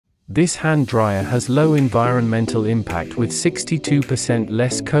This hand dryer has low environmental impact with 62%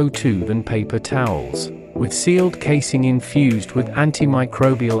 less CO2 than paper towels, with sealed casing infused with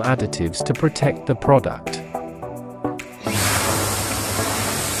antimicrobial additives to protect the product.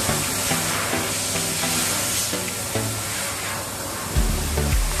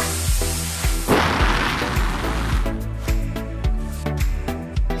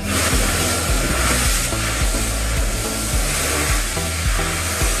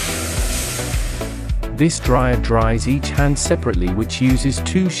 This dryer dries each hand separately, which uses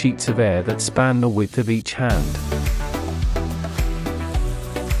 2 sheets of air that span the width of each hand.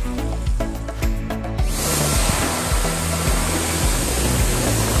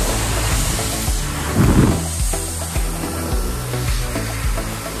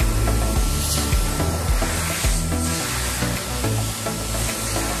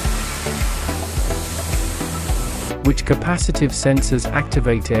 Which capacitive sensors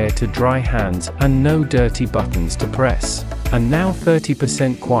activate air to dry hands and no dirty buttons to press. And now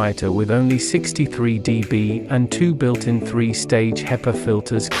 30% quieter with only 63 dB and 2 built-in 3-stage HEPA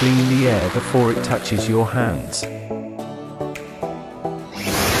filters clean the air before it touches your hands.